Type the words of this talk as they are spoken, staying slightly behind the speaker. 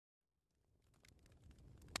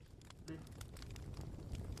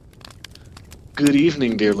Good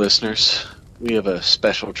evening, dear listeners. We have a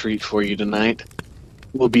special treat for you tonight.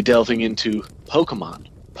 We'll be delving into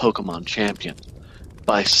Pokemon Champion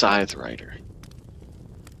by Scythe Rider.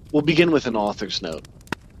 We'll begin with an author's note.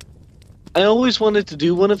 I always wanted to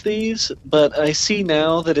do one of these, but I see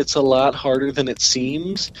now that it's a lot harder than it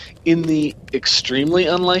seems. In the extremely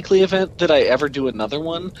unlikely event that I ever do another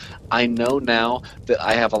one, I know now that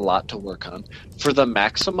I have a lot to work on. For the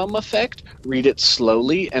maximum effect, read it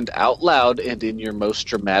slowly and out loud and in your most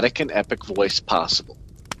dramatic and epic voice possible.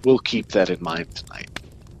 We'll keep that in mind tonight.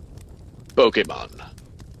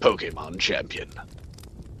 Pokemon Champion.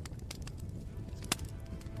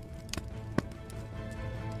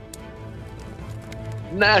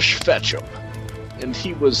 Nash Fetchum, and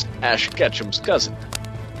he was Ash Ketchum's cousin.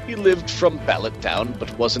 He lived from Ballot Town,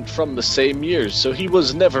 but wasn't from the same years, so he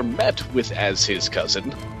was never met with as his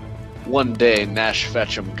cousin. One day, Nash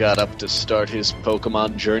Fetchum got up to start his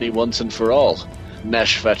Pokemon journey once and for all.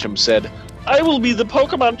 Nash Fetchum said, "I will be the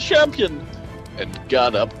Pokemon champion!" and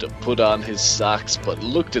got up to put on his socks, but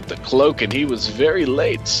looked at the cloak and he was very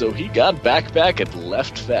late, so he got back and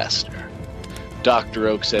left faster. Dr.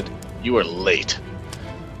 Oak said, "You are late,"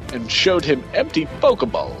 and showed him empty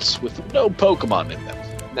Pokeballs with no Pokemon in them.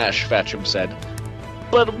 Nash Fetchum said,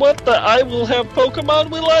 "But what the I will have Pokemon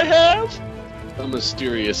will I have?" A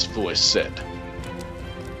mysterious voice said,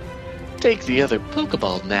 "Take the other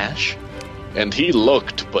Pokeball, Nash." And he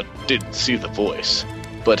looked, but didn't see the voice.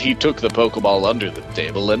 But he took the Pokeball under the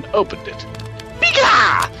table and opened it.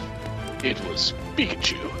 Pika! It was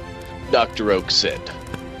Pikachu. Dr. Oak said,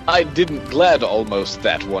 "I didn't glad almost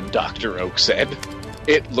that one," Dr. Oak said.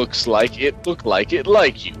 "It looked like it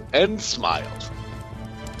like you," and smiled.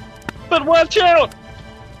 "But watch out!"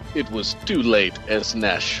 It was too late, as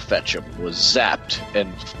Nash Fetchum was zapped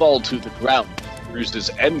and fall to the ground, bruises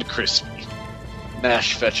and crispy.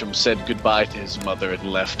 Nash Fetchum said goodbye to his mother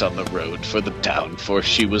and left on the road for the town, for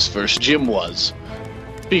she was first Jim was.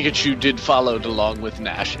 Pikachu did followed along with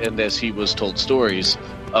Nash, and as he was told stories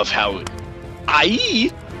of how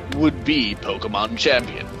I would be Pokemon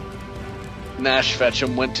champion. Nash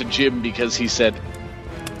Fetchum went to Jim because he said,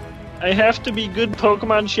 "I have to be good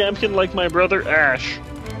Pokemon champion like my brother Ash."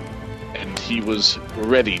 And he was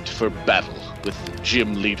readied for battle with the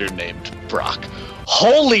gym leader named Brock.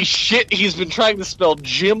 Holy shit, he's been trying to spell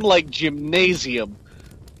gym like gymnasium.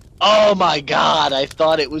 Oh my god, I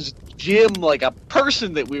thought it was Jim like a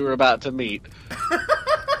person that we were about to meet.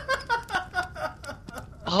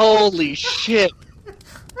 Holy shit.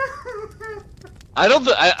 I don't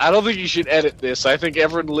think you should edit this. I think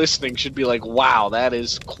everyone listening should be like, wow, that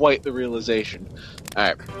is quite the realization.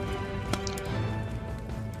 Alright.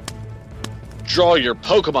 "Draw your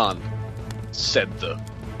Pokemon," said the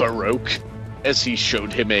Baroque, as he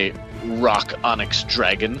showed him a rock onyx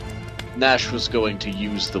dragon. Nash was going to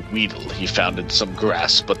use the Weedle he found in some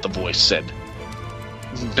grass, but the voice said,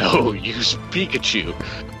 "No, use Pikachu."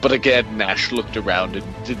 But again, Nash looked around and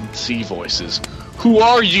didn't see voices. "Who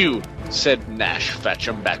are you?" said Nash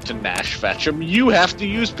Fetchum back to Nash Fetchum. "You have to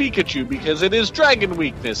use Pikachu because it is dragon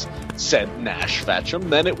weakness," said Nash Fetchum.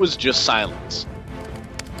 Then it was just silence.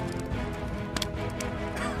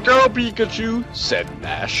 "Go Pikachu," said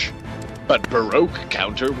Nash. But Baroque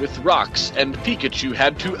counter with rocks, and Pikachu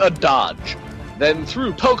had to dodge. Then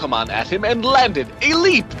threw Pokemon at him and landed a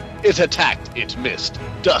leap. It attacked, it missed,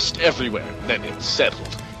 dust everywhere, then it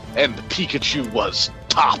settled, and Pikachu was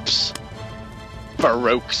tops.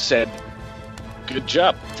 Baroque said, "Good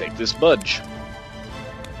job, take this Budge."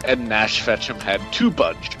 And Nash Fetchum had two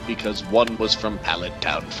Budge, because one was from Ballot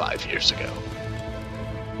Town 5 years ago.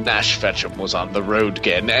 Nash Fetchum was on the road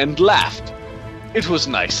again and laughed. It was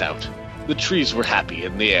nice out. The trees were happy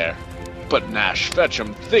in the air. But Nash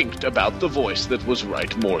Fetchum thinked about the voice that was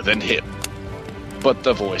right more than him. But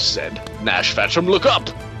the voice said, "Nash Fetchum, look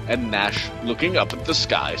up!" And Nash, looking up at the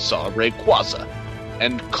sky, saw Rayquaza,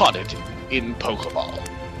 and caught it in Pokeball.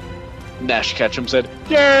 Nash Ketchum said,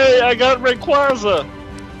 "Yay, I got Rayquaza!"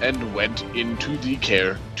 and went into the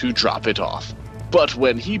care to drop it off. But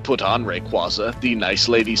when he put on Rayquaza, the nice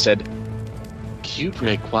lady said, "Cute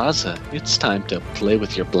Rayquaza, it's time to play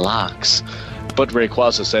with your blocks." But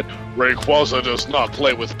Rayquaza said, "Rayquaza does not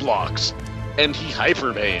play with blocks." And he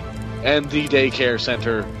hyperbane, and the daycare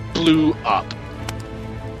center blew up.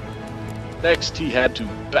 Next, he had to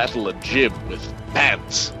battle a gym with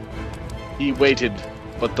pants. He waited,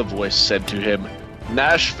 but the voice said to him,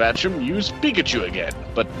 "Nash Fetchum, use Pikachu again."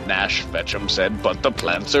 But Nash Fetchum said, "But the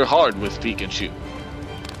plants are hard with Pikachu."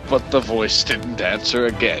 But the voice didn't answer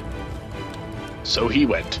again. So he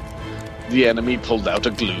went. The enemy pulled out a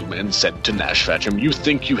gloom and said to Nash Fetchum, "You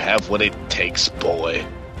think you have what it takes, boy,"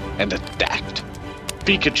 and attacked.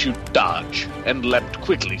 Pikachu dodged and leapt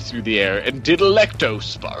quickly through the air and did Electro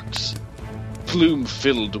Sparks. Plume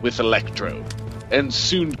filled with Electro, and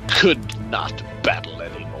soon could not battle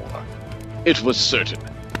anymore. It was certain.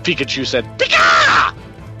 Pikachu said, "Pika!"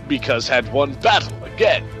 because had won battle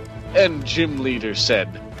again. And Gym Leader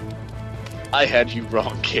said, "I had you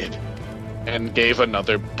wrong, kid," and gave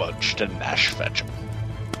another bunch to Nash Fetch'em.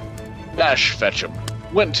 Nash Fetch'em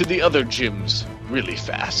went to the other gyms really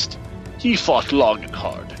fast. He fought long and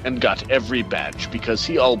hard and got every badge because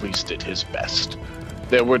he always did his best.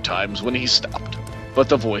 There were times when he stopped, but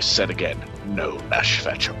the voice said again, "No, Nash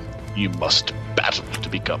Fetch'em, you must battle to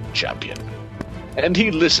become champion." And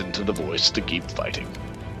he listened to the voice to keep fighting.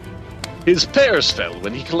 His pears fell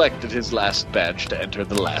when he collected his last badge to enter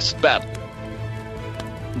the last battle.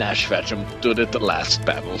 Nash Fetch'em stood at the last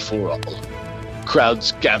battle for all.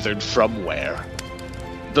 Crowds gathered from where?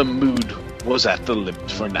 The mood was at the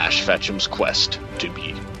limit for Nash Fetch'em's quest to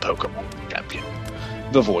be Pokemon champion.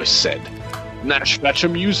 The voice said, "Nash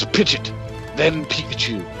Fetch'em use Pidgeot, then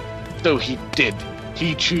Pikachu." So he did.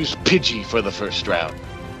 He chose Pidgey for the first round.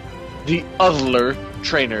 The other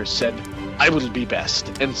trainer said, "I will be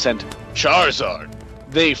best," and sent Charizard.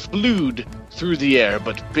 They flew through the air,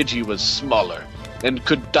 but Pidgey was smaller and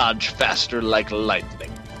could dodge faster like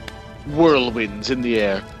lightning. Whirlwinds in the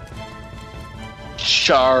air.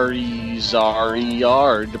 Charizard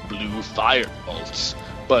blew fire bolts,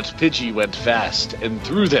 but Pidgey went fast and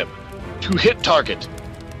threw them to hit target.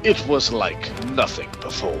 It was like nothing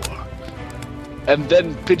before. And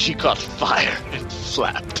then Pidgey caught fire and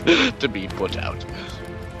flapped to be put out.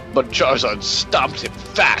 But Charizard stomped him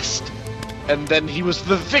fast, and then he was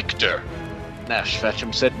the victor. Nash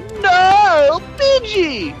Fetch'em said, "No,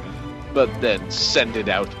 Pidgey!" But then sended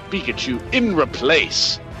out Pikachu in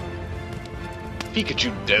replace.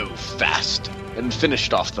 Pikachu dove fast and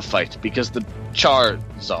finished off the fight because the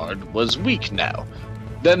Charizard was weak now.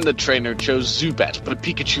 Then the trainer chose Zubat, but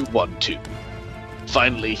Pikachu won too.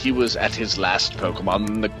 Finally, he was at his last Pokemon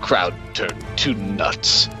and the crowd turned to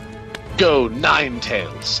nuts. Go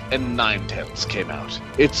Ninetales! And Ninetales came out.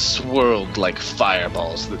 It swirled like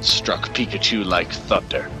fireballs that struck Pikachu like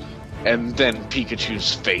thunder. And then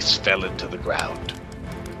Pikachu's face fell into the ground.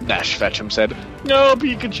 Nash Fetch'em said, "No,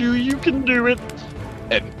 Pikachu, you can do it."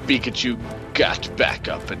 And Pikachu got back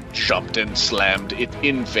up and jumped and slammed it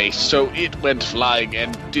in face so it went flying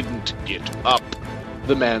and didn't get up.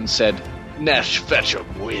 The man said, "Nash Fetch'em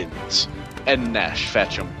wins." And Nash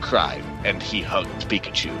Fetch'em cried and he hugged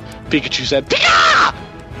Pikachu. Pikachu said, "Pika!"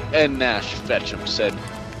 And Nash Fetch'em said,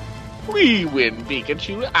 "We win,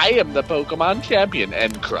 Pikachu. I am the Pokemon champion,"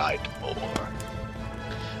 and cried more.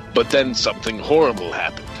 But then something horrible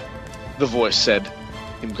happened. The voice said,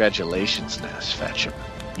 "Congratulations, Nash Fetch'em.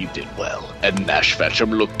 You did well." And Nash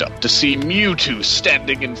Fetch'em looked up to see Mewtwo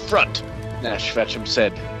standing in front. Nash Fetch'em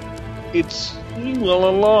said, "It's you all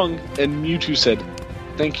along." And Mewtwo said,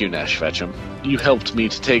 "Thank you, Nash Fetch'em. You helped me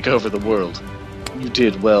to take over the world. You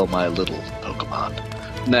did well, my little Pokemon."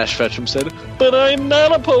 Nash Fetch'em said, "But I'm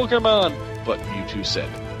not a Pokemon." But Mewtwo said,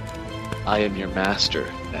 "I am your master,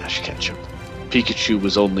 Nash Ketchum. Pikachu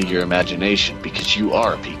was only your imagination because you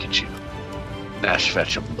are Pikachu." Nash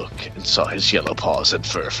Fetch'em looked and saw his yellow paws and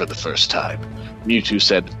fur for the first time. Mewtwo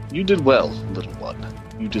said, "You did well, little one.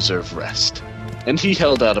 You deserve rest." And he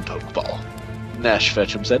held out a Pokeball. Nash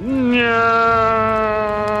Fetch'em said, "No,"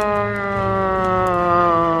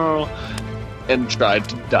 and tried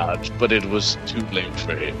to dodge, but it was too late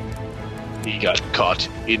for him. He got caught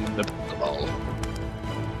in the Pokeball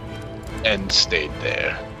and stayed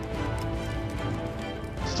there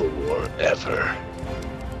forever.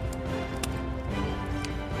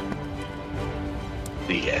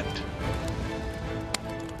 The end.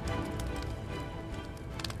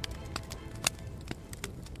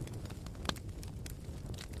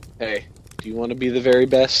 Hey, do you want to be the very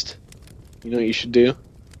best? You know what you should do?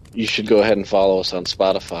 You should go ahead and follow us on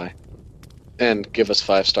Spotify. And give us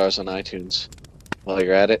 5 stars on iTunes. While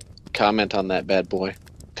you're at it, comment on that bad boy.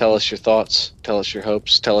 Tell us your thoughts. Tell us your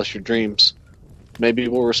hopes. Tell us your dreams. Maybe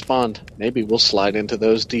we'll respond. Maybe we'll slide into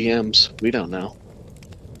those DMs. We don't know.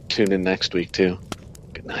 Tune in next week, too.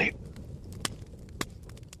 Good night.